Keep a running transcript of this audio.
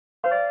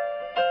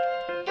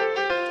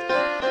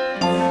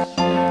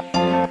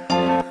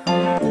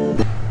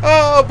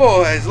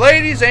Hello boys,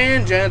 ladies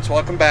and gents,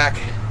 welcome back.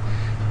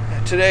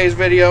 Today's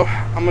video,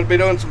 I'm going to be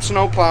doing some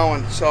snow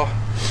plowing, so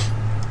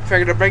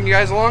figured I'd bring you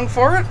guys along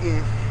for it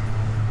and,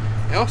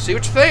 you know, see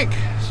what you think.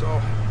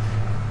 So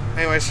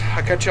anyways,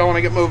 I'll catch y'all when I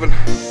get moving.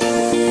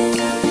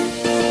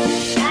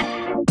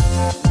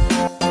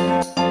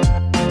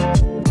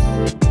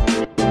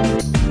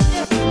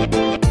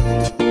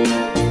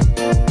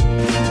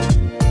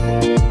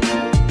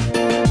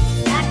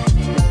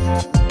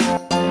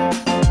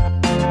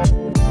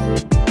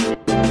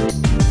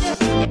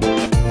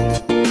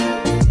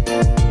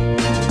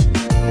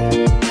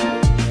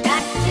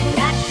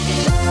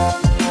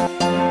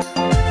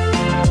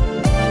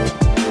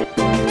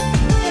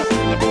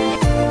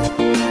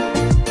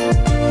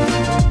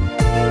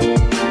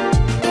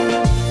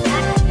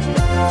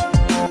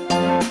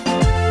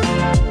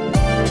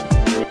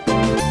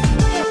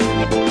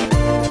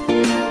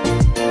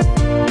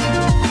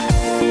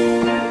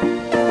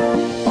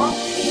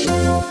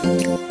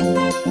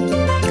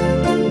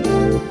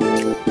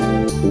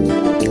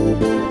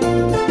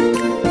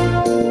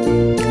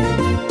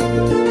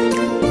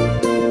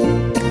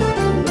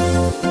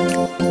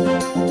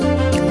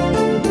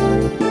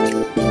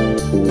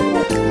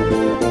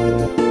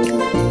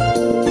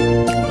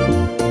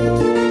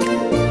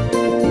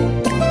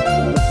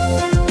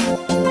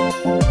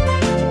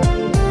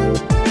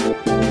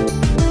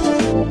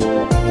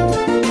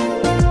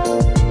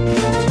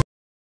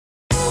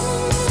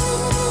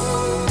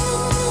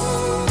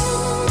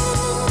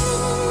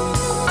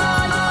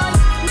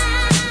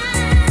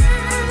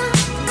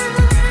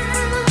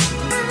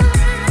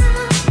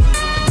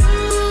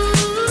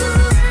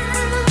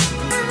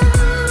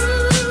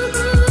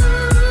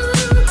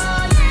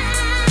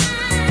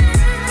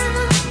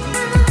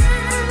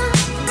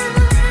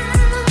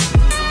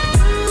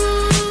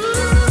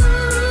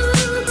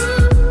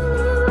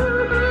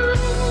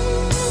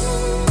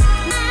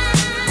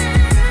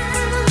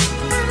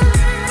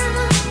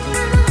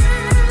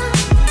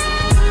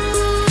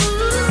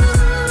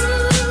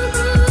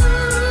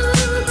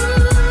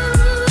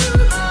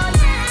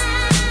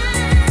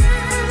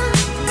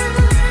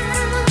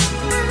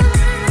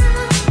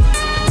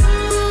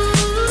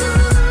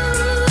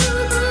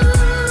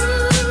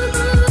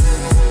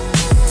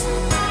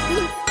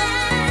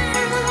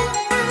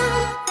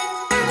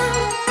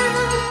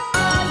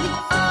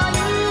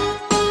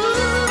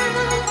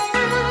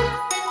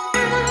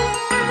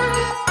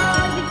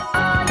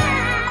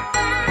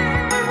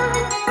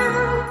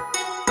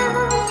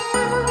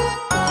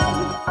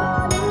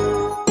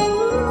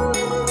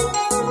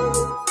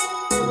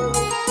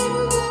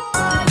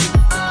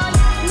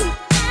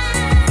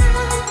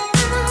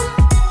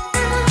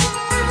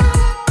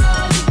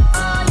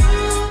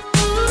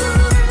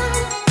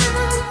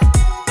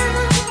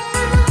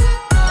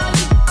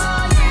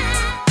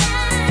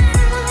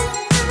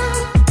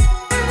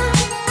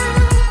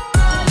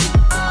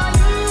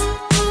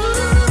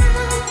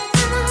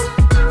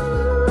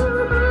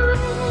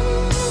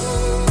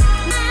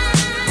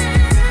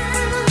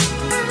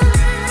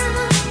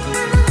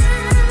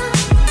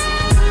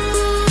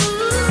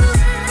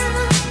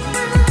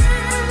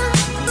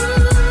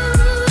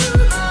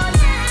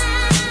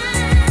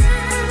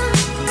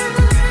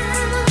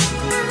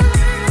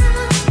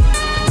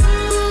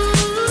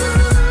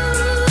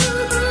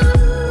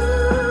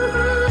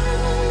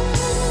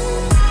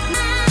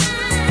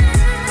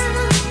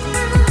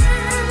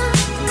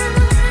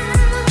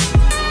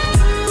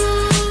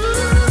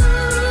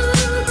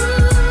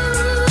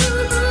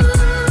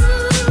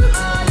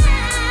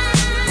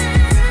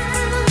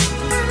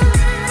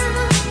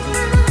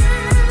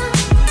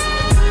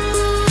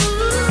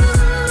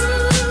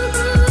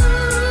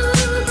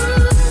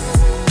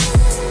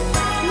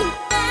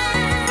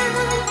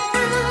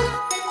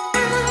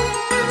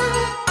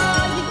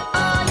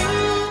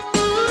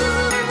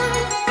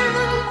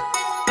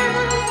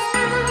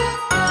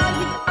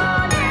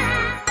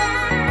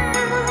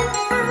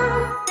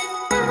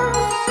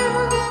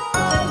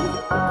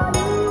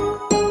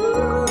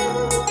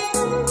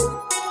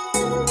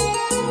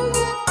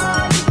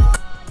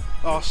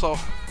 Also,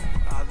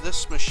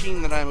 this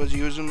machine that I was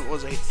using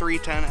was a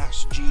 310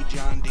 SG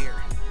John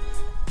Deere.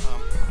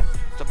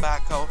 It's a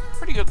backhoe,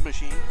 pretty good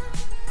machine.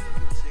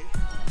 You can see,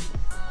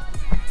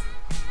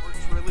 works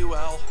really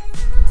well.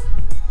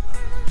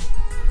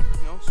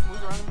 You know,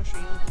 smooth running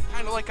machine,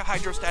 kind of like a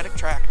hydrostatic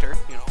tractor.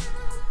 You know.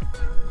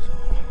 So,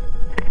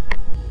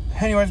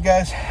 anyways,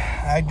 guys,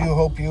 I do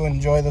hope you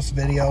enjoy this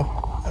video.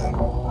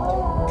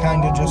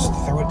 Kind of just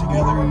threw it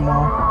together, you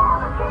know.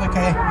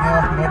 Okay, you know,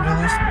 I'm gonna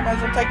do this, might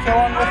as well take you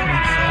along with me.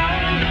 So,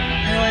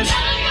 anyways,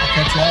 I'll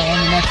catch y'all on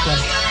the next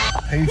one.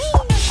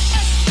 Peace.